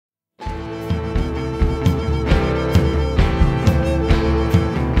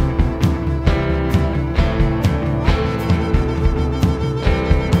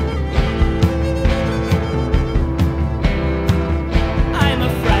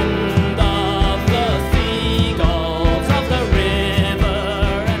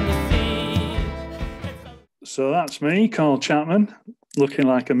So that's me, Carl Chapman, looking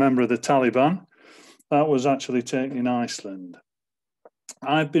like a member of the Taliban. That was actually taken in Iceland.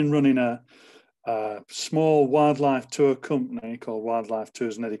 I've been running a small wildlife tour company called Wildlife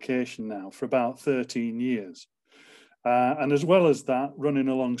Tours and Education now for about 13 years. And as well as that, running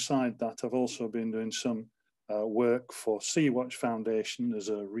alongside that, I've also been doing some work for Sea-Watch Foundation as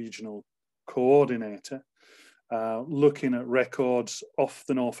a regional coordinator, looking at records off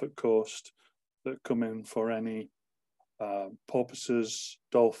the Norfolk coast that come in for any porpoises,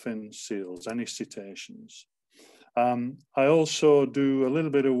 dolphins, seals, any cetaceans. I also do a little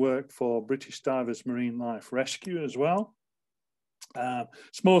bit of work for British Divers Marine Life Rescue as well.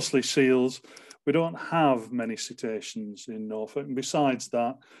 It's mostly seals. We don't have many cetaceans in Norfolk. And besides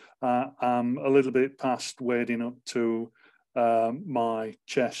that, I'm a little bit past wading up to my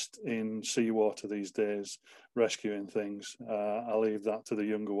chest in seawater these days, rescuing things. I leave that to the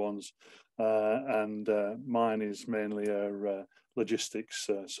younger ones. And mine is mainly a logistics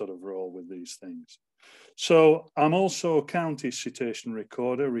sort of role with these things. So I'm also a county cetacean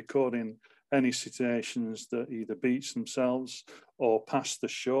recorder, recording any cetaceans that either beach themselves or pass the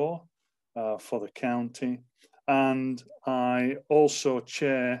shore for the county. And I also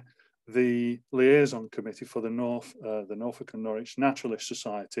chair the liaison committee for the Norfolk and Norwich Naturalist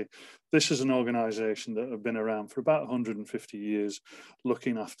Society. This is an organisation that have been around for about 150 years,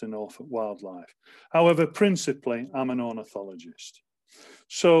 looking after Norfolk wildlife. However, principally, I'm an ornithologist.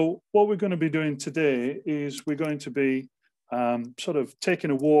 So what we're going to be doing today is we're going to be sort of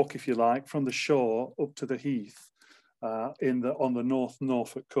taking a walk, if you like, from the shore up to the heath on the North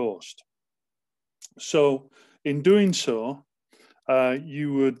Norfolk coast. So in doing so,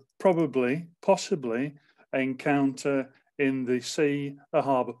 you would possibly encounter in the sea a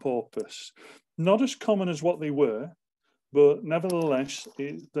harbour porpoise. Not as common as what they were, but nevertheless,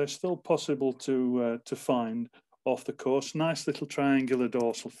 they're still possible to find off the coast. Nice little triangular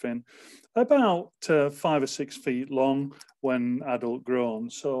dorsal fin, about 5 or 6 feet long when adult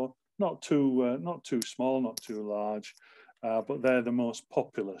grown. So not too small, not too large, but they're the most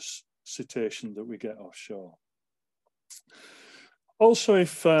populous cetacean that we get offshore. Also,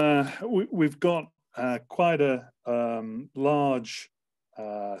 if we've got quite a large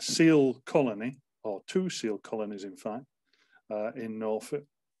seal colony, or 2 seal colonies, in fact, in Norfolk.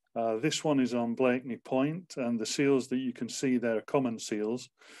 This one is on Blakeney Point, and the seals that you can see there are common seals,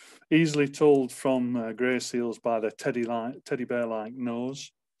 easily told from grey seals by their teddy bear-like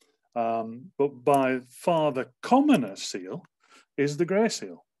nose. But by far the commoner seal is the grey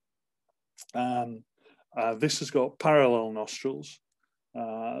seal. This has got parallel nostrils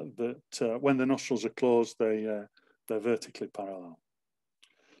that when the nostrils are closed, they're vertically parallel.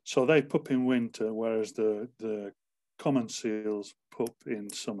 So they pup in winter, whereas the common seals pup in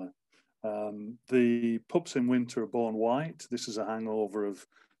summer. The pups in winter are born white. This is a hangover of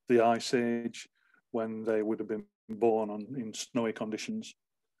the Ice Age when they would have been born in snowy conditions,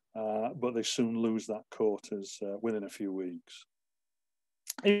 but they soon lose that coat within a few weeks.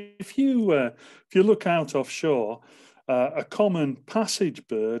 If you look out offshore, a common passage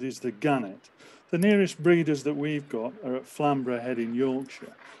bird is the gannet. The nearest breeders that we've got are at Flamborough Head in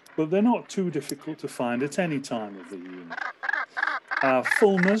Yorkshire, but they're not too difficult to find at any time of the year.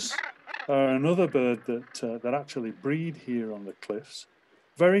 Fulmars are another bird that actually breed here on the cliffs.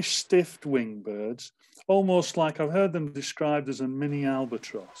 Very stiff winged birds, almost like I've heard them described as a mini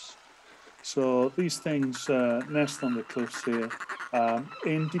albatross. So these things nest on the cliffs here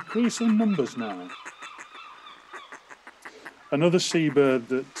in decreasing numbers now. Another seabird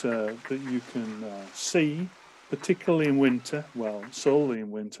that you can see, particularly in winter, well, solely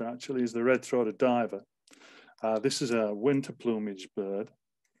in winter actually, is the red-throated diver. This is a winter plumage bird.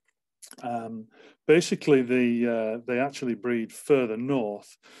 Basically, they actually breed further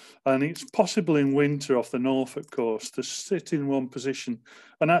north, and it's possible in winter off the Norfolk coast to sit in one position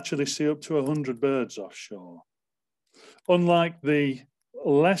and actually see up to 100 birds offshore. Unlike the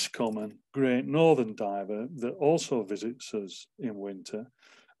less common great northern diver that also visits us in winter,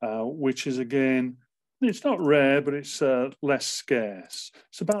 which is again, it's not rare, but it's less scarce.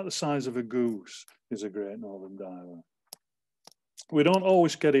 It's about the size of a goose, is a great northern diver. We don't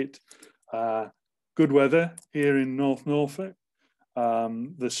always get it good weather here in North Norfolk.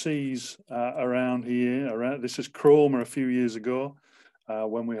 The seas around here, this is Cromer a few years ago,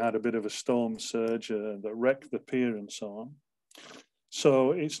 when we had a bit of a storm surge that wrecked the pier and so on.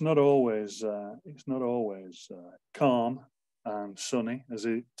 So it's not always calm and sunny as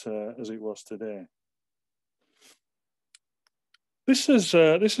it was today. This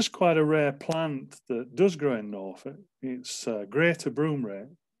is quite a rare plant that does grow in Norfolk. It's Greater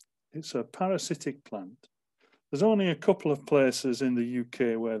broomrape. It's a parasitic plant. There's only a couple of places in the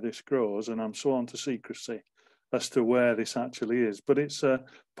UK where this grows, and I'm sworn to secrecy as to where this actually is, but it's a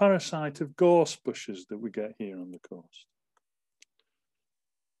parasite of gorse bushes that we get here on the coast.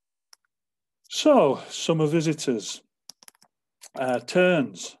 So, summer visitors,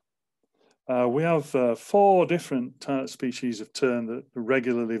 terns. We have 4 different species of tern that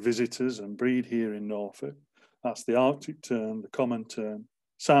regularly visit us and breed here in Norfolk. That's the Arctic tern, the common tern,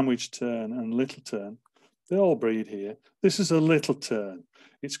 sandwich tern, and little tern. They all breed here. This is a little tern.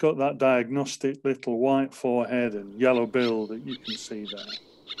 It's got that diagnostic little white forehead and yellow bill that you can see there.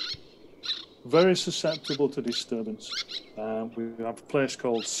 Very susceptible to disturbance. We have a place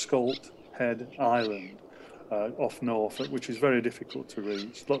called Scalt Head Island off Norfolk, which is very difficult to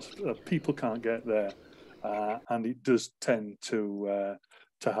reach. Lots of people can't get there, and it does tend to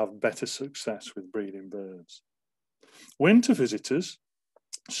have better success with breeding birds. Winter visitors,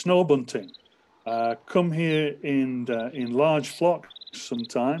 snow bunting, come here in large flocks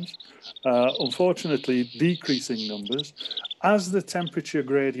sometimes, unfortunately decreasing numbers. As the temperature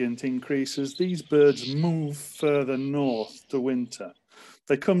gradient increases, these birds move further north to winter.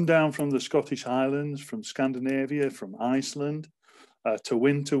 They come down from the Scottish Highlands, from Scandinavia, from Iceland, to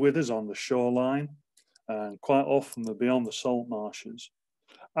winter with us on the shoreline, and quite often they're beyond the salt marshes.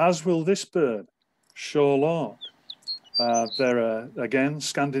 As will this bird, shorelark. They're, again,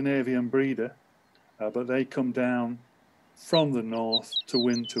 Scandinavian breeder, but they come down from the north to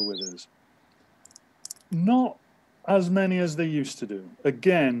winter with us. Not as many as they used to do.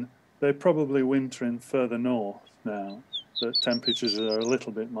 Again, they're probably wintering further north now, that temperatures are a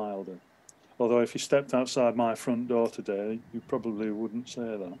little bit milder. Although if you stepped outside my front door today, you probably wouldn't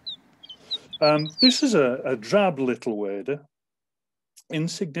say that. This is a drab little wader,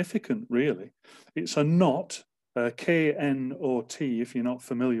 insignificant really. It's a knot, K-N-O-T if you're not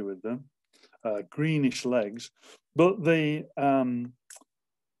familiar with them, greenish legs. But the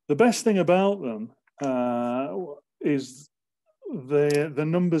best thing about them is the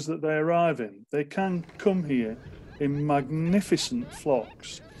numbers that they arrive in. They can come here in magnificent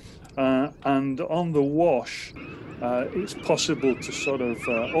flocks, and on the wash, it's possible to sort of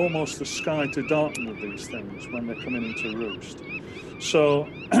almost the sky to darken with these things when they're coming into roost. So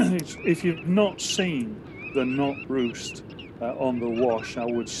if you've not seen the knot roost on the wash, I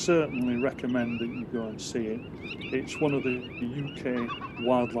would certainly recommend that you go and see it. It's one of the UK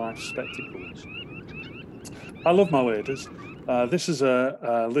wildlife spectacles. I love my waders. This is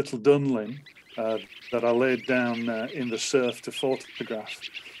a little dunlin that I laid down in the surf to photograph.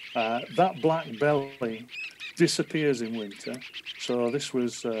 That black belly disappears in winter. So this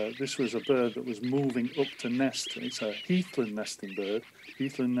was a bird that was moving up to nest. It's a heathland nesting bird,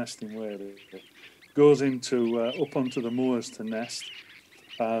 heathland nesting wader. Goes into up onto the moors to nest.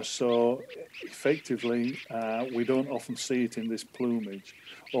 So effectively, we don't often see it in this plumage,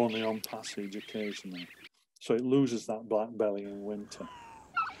 only on passage occasionally. So it loses that black belly in winter.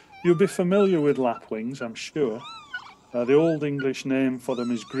 You'll be familiar with lapwings, I'm sure. The Old English name for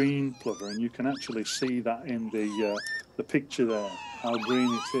them is green plover, and you can actually see that in the picture there, how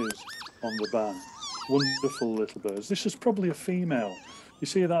green it is on the back. Wonderful little birds. This is probably a female. You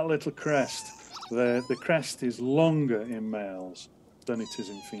see that little crest? The crest is longer in males than it is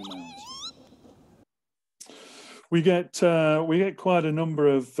in females. We get quite a number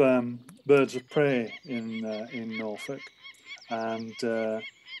of birds of prey in Norfolk, and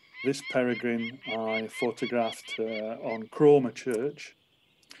this peregrine I photographed on Cromer Church.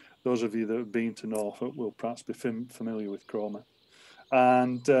 Those of you that have been to Norfolk will perhaps be familiar with Cromer.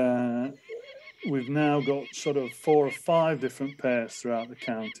 And we've now got sort of 4 or 5 different pairs throughout the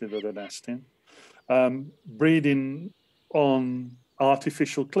county that are nesting, breeding on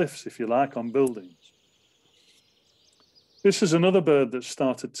artificial cliffs, if you like, on buildings. This is another bird that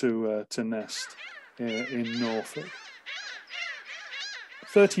started to nest in Norfolk.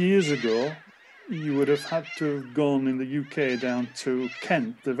 30 years ago, you would have had to have gone in the UK down to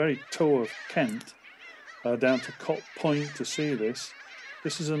Kent, the very toe of Kent, down to Cop Point to see this.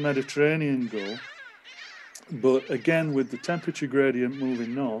 This is a Mediterranean gull, but again, with the temperature gradient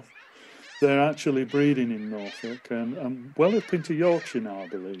moving north, they're actually breeding in Norfolk and well up into Yorkshire now, I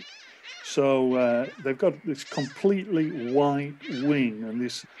believe. So they've got this completely white wing and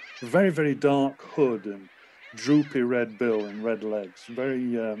this very, very dark hood and droopy red bill and red legs.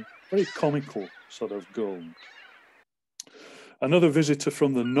 Very, very comical sort of gull. Another visitor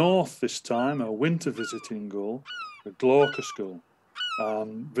from the north this time, a winter visiting gull, the glaucous gull.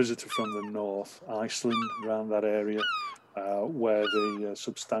 Visitor from the north, Iceland, around that area, where the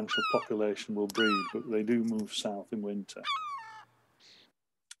substantial population will breed, but they do move south in winter.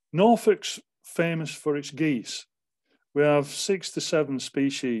 Norfolk's famous for its geese. We have 6 to 7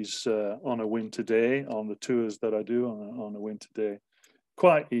 species on a winter day, on the tours that I do on a winter day,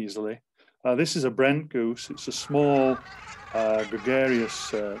 quite easily. This is a Brent goose. It's a small,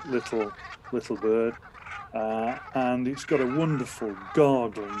 gregarious little bird, and it's got a wonderful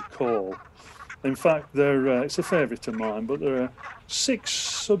gargling call. In fact, it's a favourite of mine, but there are 6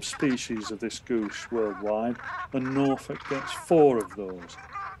 subspecies of this goose worldwide, and Norfolk gets 4 of those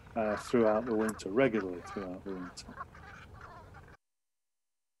throughout the winter, regularly throughout the winter.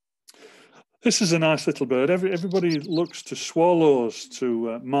 This is a nice little bird. Everybody looks to swallows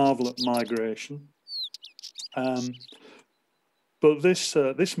to marvel at migration. But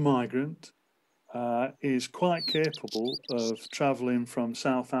this migrant is quite capable of travelling from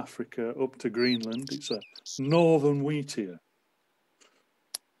South Africa up to Greenland. It's a northern wheatear.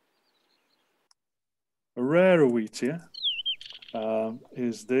 A rarer wheatear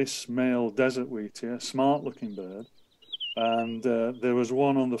is this male desert wheatear, smart-looking bird. And there was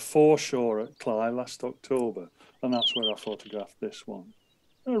one on the foreshore at Clyde last October, and that's where I photographed this one.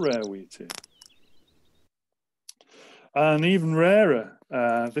 A rare wheatear. And even rarer,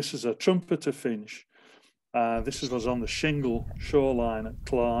 this is a trumpeter finch. This was on the shingle shoreline at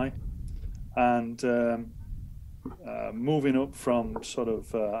Clyde, and moving up from sort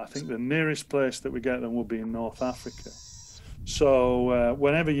of, I think the nearest place that we get them will be in North Africa. So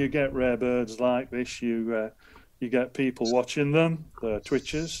whenever you get rare birds like this, you get people watching them, the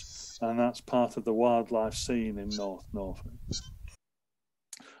twitchers, and that's part of the wildlife scene in North Norfolk.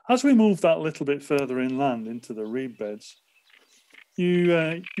 As we move that little bit further inland into the reed beds,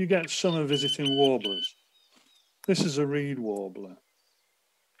 you get summer visiting warblers. This is a reed warbler.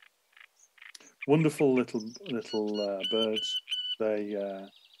 Wonderful little birds. They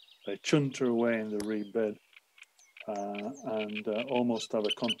chunter away in the reed bed and almost have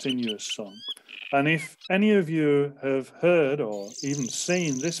a continuous song. And if any of you have heard or even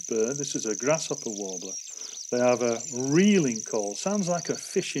seen this bird, this is a grasshopper warbler. They have a reeling call, sounds like a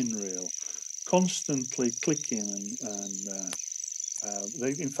fishing reel, constantly clicking, and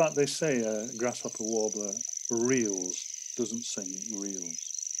in fact they say a grasshopper warbler reels, doesn't sing, it reels.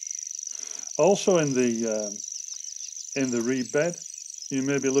 Also in the reed bed, you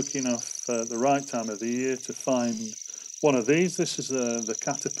may be looking off the right time of the year to find one of these. This is the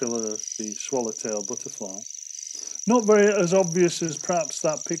caterpillar of the swallowtail butterfly. Not very as obvious as perhaps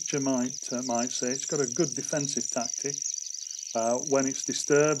that picture might say. It's got a good defensive tactic. When it's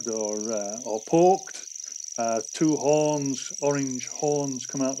disturbed or poked, 2 horns, orange horns,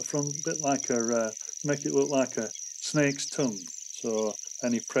 come out the front, a bit like make it look like a snake's tongue. So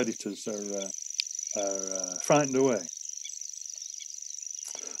any predators are frightened away.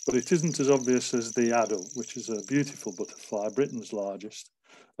 But it isn't as obvious as the adult, which is a beautiful butterfly, Britain's largest.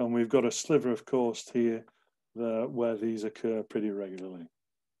 And we've got a sliver of coast here where these occur pretty regularly.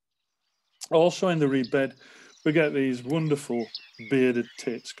 Also in the reed bed, we get these wonderful bearded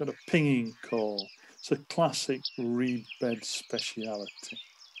tits, got a pinging call. It's a classic reed bed speciality.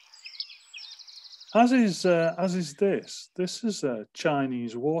 As is this. This is a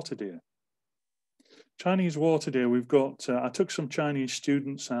Chinese water deer. Chinese water deer, we've got, I took some Chinese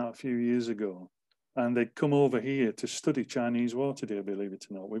students out a few years ago, and they'd come over here to study Chinese water deer, believe it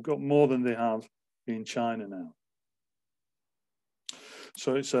or not. We've got more than they have in China now.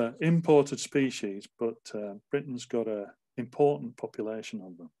 So it's an imported species, but Britain's got an important population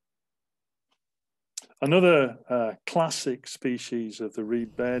of them. Another classic species of the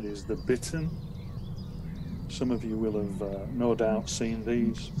reed bed is the bittern. Some of you will have no doubt seen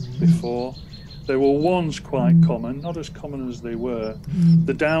these before. They were once quite common, not as common as they were.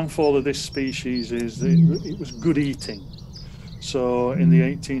 The downfall of this species is it was good eating. So in the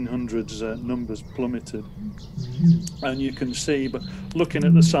 1800s, numbers plummeted. And you can see, but looking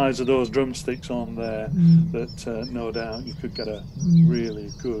at the size of those drumsticks on there, that no doubt you could get a really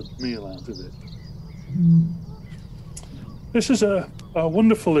good meal out of it. This is a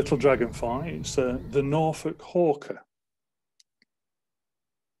wonderful little dragonfly. It's the Norfolk hawker.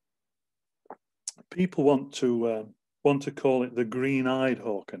 People want to call it the green-eyed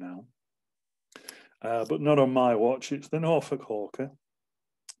hawker now, but not on my watch. It's the Norfolk hawker.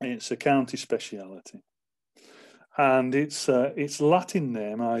 It's a county speciality, and its Latin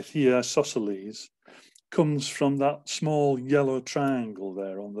name, Ichthya isosceles, comes from that small yellow triangle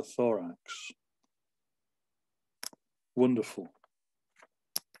there on the thorax. Wonderful.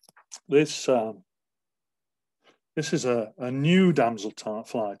 This is a new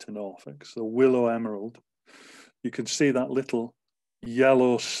damselfly to Norfolk. It's the willow emerald. You can see that little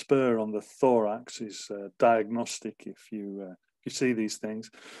yellow spur on the thorax is diagnostic if you You see these things.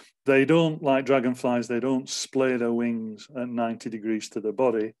 They don't, like dragonflies, they don't splay their wings at 90 degrees to the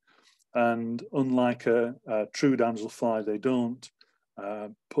body. And unlike a true damselfly, they don't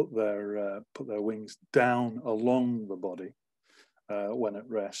put their wings down along the body when at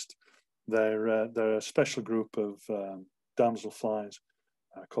rest. They're a special group of damselflies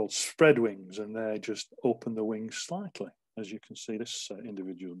called spread wings, and they just open the wings slightly, as you can see this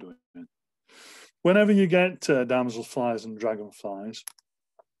individual doing. Whenever you get damselflies and dragonflies,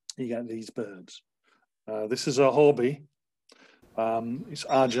 you get these birds. This is a hobby. It's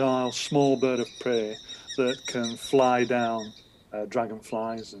agile, small bird of prey that can fly down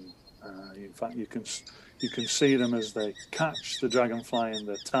dragonflies, and in fact, you can see them as they catch the dragonfly in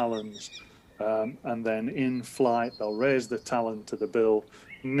their talons, and then in flight they'll raise the talon to the bill,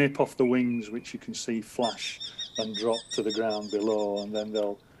 nip off the wings, which you can see flash and drop to the ground below, and then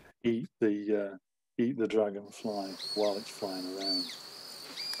they'll eat the dragonfly while it's flying around.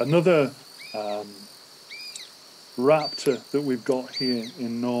 Another raptor that we've got here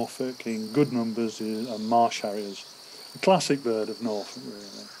in Norfolk in good numbers is marsh harriers, a classic bird of Norfolk,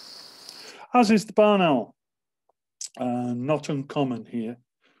 really. As is the barn owl, not uncommon here.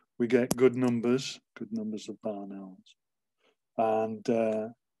 We get good numbers of barn owls.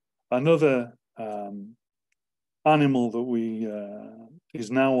 And another animal that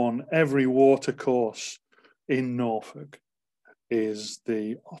is now on every watercourse in Norfolk is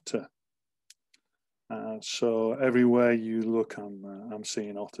the otter. So everywhere you look, I'm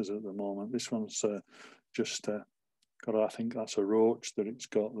seeing otters at the moment. This one's just got, I think that's a roach that it's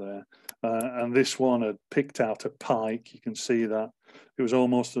got there. And this one had picked out a pike. You can see that it was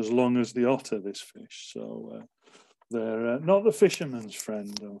almost as long as the otter, this fish. So they're not the fisherman's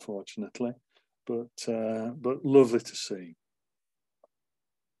friend, unfortunately, but lovely to see.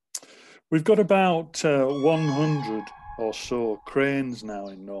 We've got about 100 or so cranes now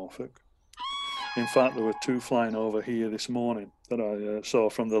in Norfolk. In fact, there were 2 flying over here this morning that I saw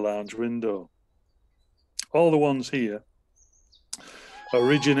from the lounge window. All the ones here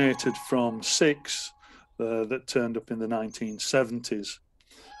originated from 6 that turned up in the 1970s,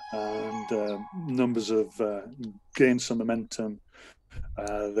 and numbers have gained some momentum.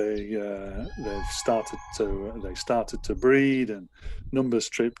 They started to breed, and numbers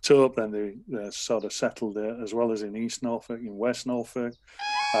tripped up. Then they sort of settled there, as well as in East Norfolk, in West Norfolk,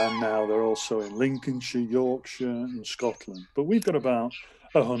 and now they're also in Lincolnshire, Yorkshire, and Scotland. But we've got about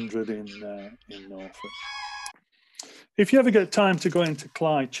 100 in Norfolk. If you ever get time to go into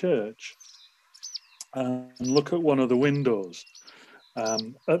Clyde Church and look at one of the windows,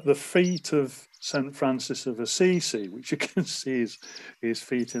 at the feet of St. Francis of Assisi, which you can see his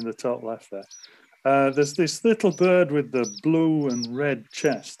feet in the top left there, there's this little bird with the blue and red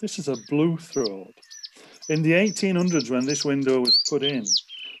chest. This is a blue throat. In the 1800s, when this window was put in,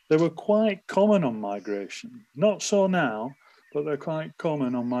 they were quite common on migration. Not so now, but they're quite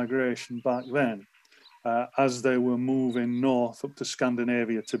common on migration back then, as they were moving north up to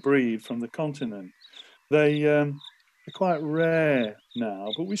Scandinavia to breed from the continent. They're quite rare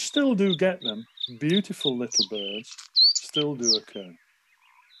now, but we still do get them. Beautiful little birds still do occur.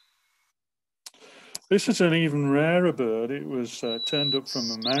 This is an even rarer bird. It was turned up from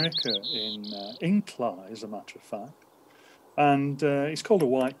America in Clyde, as a matter of fact. And it's called a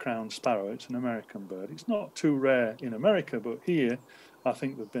white-crowned sparrow. It's an American bird. It's not too rare in America, but here I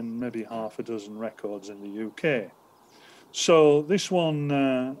think there have been maybe half a dozen records in the UK. So this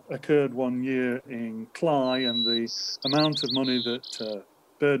one occurred one year in Clyde, and the amount of money that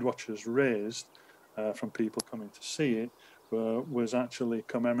birdwatchers raised from people coming to see it was actually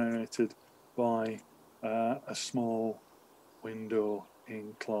commemorated by a small window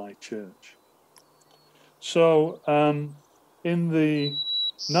in Clyde Church. So in the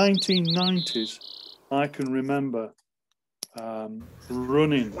 1990s, I can remember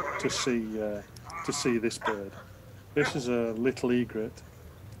running to see this bird. This is a little egret,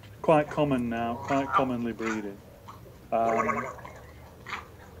 quite common now, quite commonly breeding.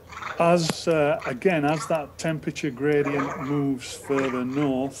 As that temperature gradient moves further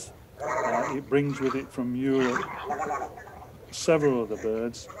north, it brings with it from Europe several other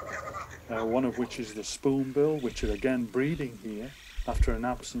birds, one of which is the spoonbill, which are again breeding here after an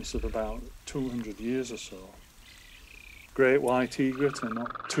absence of about 200 years or so. Great white egret are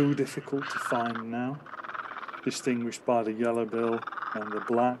not too difficult to find now, distinguished by the yellow bill and the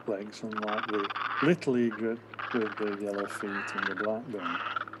black legs, unlike the little egret with the yellow feet and the black bill.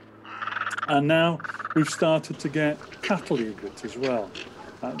 And now we've started to get cattle egret as well,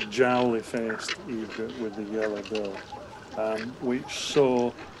 that jowly-faced egret with the yellow bill, which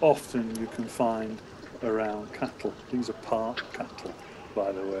so often you can find around cattle. These are park cattle,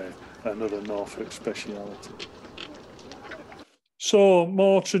 by the way, another Norfolk speciality. So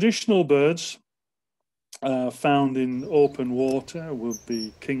more traditional birds found in open water would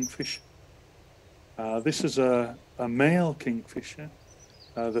be kingfisher. This is a male kingfisher.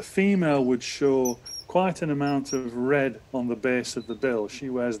 The female would show quite an amount of red on the base of the bill. She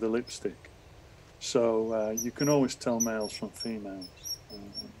wears the lipstick. So you can always tell males from females.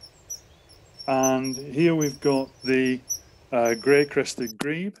 And here we've got the grey-crested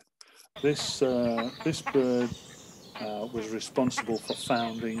grebe. This bird was responsible for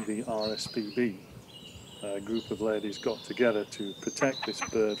founding the RSPB. A group of ladies got together to protect this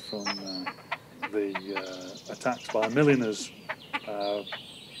bird from the attacks by milliners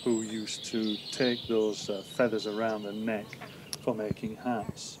who used to take those feathers around the neck for making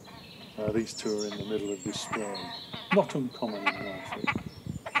hats. These two are in the middle of display. Not uncommon in Norfolk.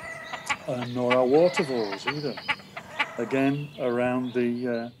 Nor are water voles either. Again, around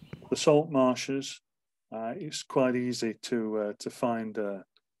the salt marshes, it's quite easy to find a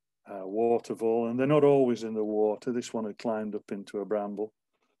water vole, and they're not always in the water. This one had climbed up into a bramble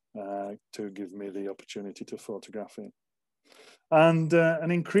to give me the opportunity to photograph it. And an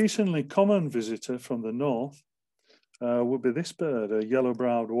increasingly common visitor from the north would be this bird, a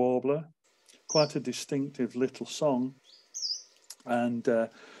yellow-browed warbler, quite a distinctive little song. And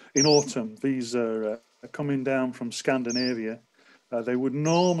in autumn, these are coming down from Scandinavia. They would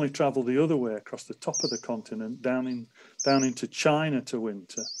normally travel the other way across the top of the continent, down into China to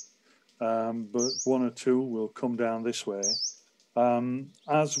winter. But one or two will come down this way,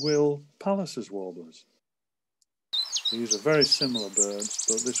 as will Pallas's warblers. These are very similar birds,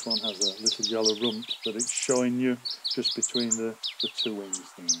 but this one has a little yellow rump that it's showing you just between the two wings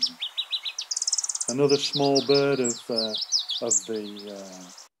there. Another small bird of the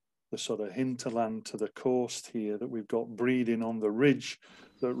sort of hinterland to the coast here that we've got breeding on the ridge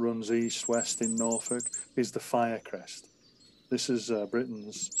that runs east-west in Norfolk is the firecrest. This is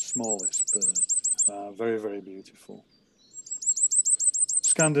Britain's smallest bird, very, very beautiful.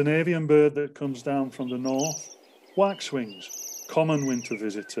 Scandinavian bird that comes down from the north, waxwings, common winter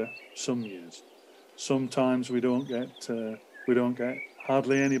visitor some years. Sometimes we don't get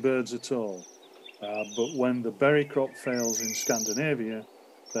hardly any birds at all. But when the berry crop fails in Scandinavia,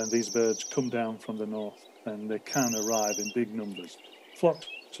 then these birds come down from the north, and they can arrive in big numbers, flocks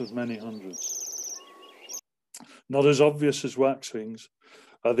of many hundreds. Not as obvious as waxwings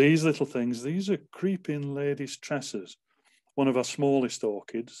are these little things. These are creeping lady's tresses, one of our smallest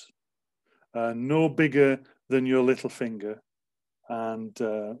orchids, no bigger than your little finger, and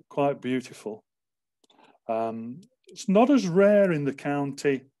quite beautiful. It's not as rare in the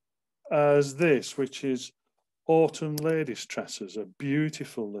county as this, which is autumn lady's tresses, a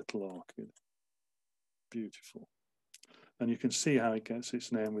beautiful little orchid. Beautiful. And you can see how it gets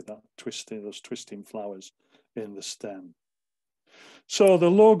its name with that those twisting flowers in the stem. So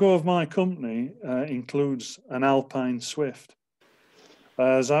the logo of my company includes an alpine swift.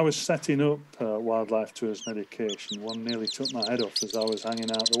 As I was setting up Wildlife Tours and Education, one nearly took my head off as I was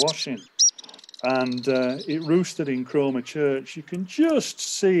hanging out the washing. And it roosted in Cromer Church. You can just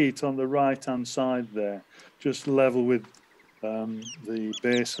see it on the right-hand side there, just level with the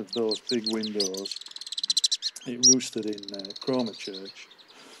base of those big windows. It roosted in Cromer Church.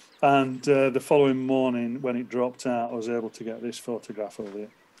 And the following morning, when it dropped out, I was able to get this photograph of it.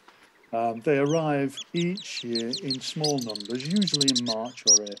 They arrive each year in small numbers, usually in March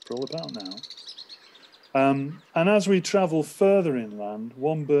or April, about now. And as we travel further inland,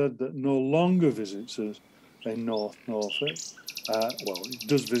 one bird that no longer visits us in North Norfolk, well, it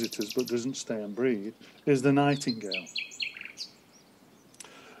does visit us but doesn't stay and breed, is the nightingale.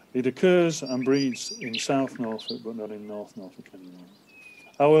 It occurs and breeds in South Norfolk but not in North Norfolk anymore.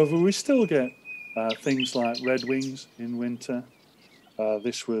 However, we still get things like redwings in winter.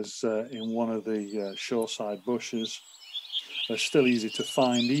 This was in one of the shoreside bushes. They're still easy to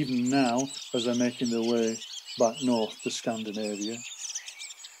find even now as they're making their way back north to Scandinavia.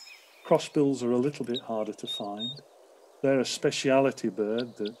 Crossbills are a little bit harder to find. They're a speciality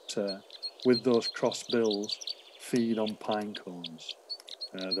bird that, with those crossbills, feed on pine cones.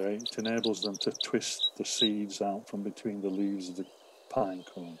 It enables them to twist the seeds out from between the leaves of the pine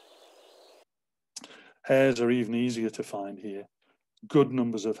cone. Hares are even easier to find here. Good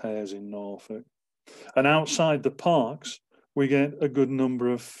numbers of hares in Norfolk. And outside the parks, we get a good number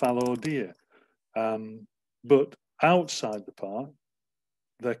of fallow deer. But outside the park,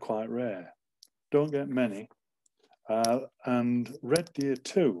 they're quite rare. Don't get many. And red deer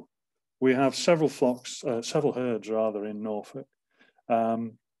too. We have several flocks, several herds rather, in Norfolk.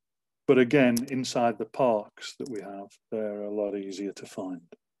 But But again, inside the parks that we have, they're a lot easier to find.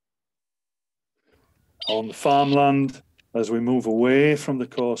 On the farmland, as we move away from the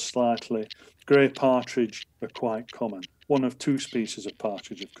coast slightly, grey partridge are quite common. One of two species of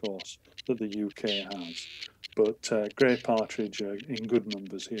partridge, of course, that the UK has. But grey partridge are in good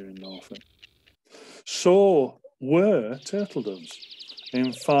numbers here in Norfolk. So were turtle doves.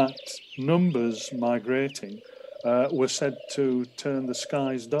 In fact, numbers migrating were said to turn the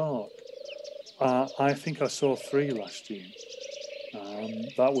skies dark. I think I saw 3 last year.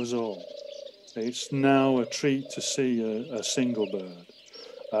 That was all. It's now a treat to see a single bird.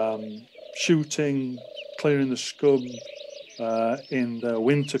 Shooting, clearing the scrub in the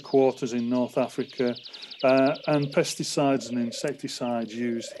winter quarters in North Africa, and pesticides and insecticides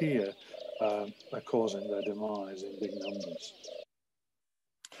used here are causing their demise in big numbers.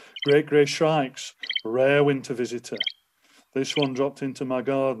 Great grey shrikes, a rare winter visitor. This one dropped into my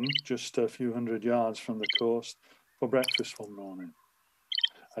garden just a few hundred yards from the coast for breakfast one morning.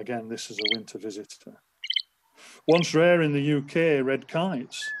 Again, this is a winter visitor. Once rare in the UK, red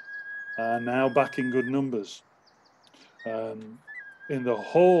kites are now back in good numbers. In the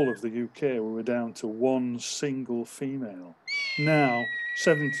whole of the UK, we were down to 1 single female. Now,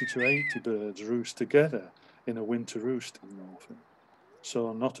 70 to 80 birds roost together in a winter roost in Norfolk,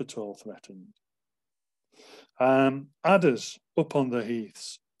 so not at all threatened. Adders up on the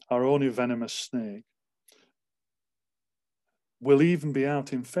heaths, our only venomous snake, will even be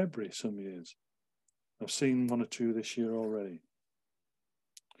out in February some years. I've seen 1 or 2 this year already.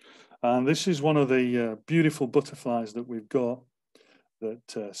 And this is one of the beautiful butterflies that we've got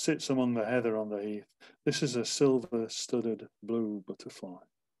that sits among the heather on the heath. This is a silver-studded blue butterfly.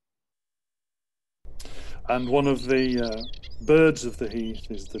 And one of the birds of the heath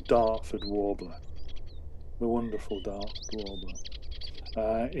is the Dartford warbler, the wonderful Dartford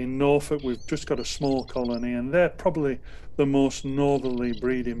warbler. In Norfolk, we've just got a small colony, and they're probably the most northerly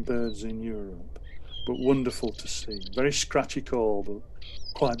breeding birds in Europe, but wonderful to see. Very scratchy call, but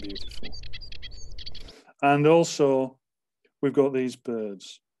quite beautiful. And also, we've got these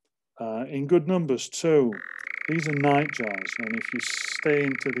birds in good numbers too. These are nightjars, and if you stay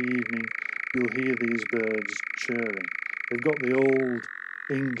into the evening, you'll hear these birds chirring. They've got the old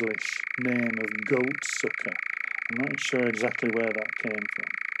English name of goatsucker. I'm not sure exactly where that came from.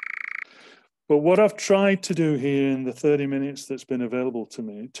 But what I've tried to do here in the 30 minutes that's been available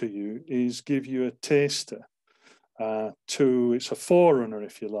to you is give you a taster it's a forerunner,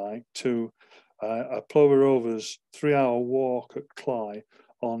 if you like, to a Plover Rovers 3-hour walk at Cley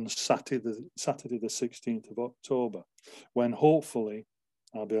on Saturday the 16th of October, when hopefully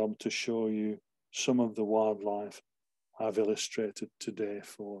I'll be able to show you some of the wildlife I've illustrated today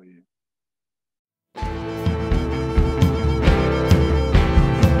for you.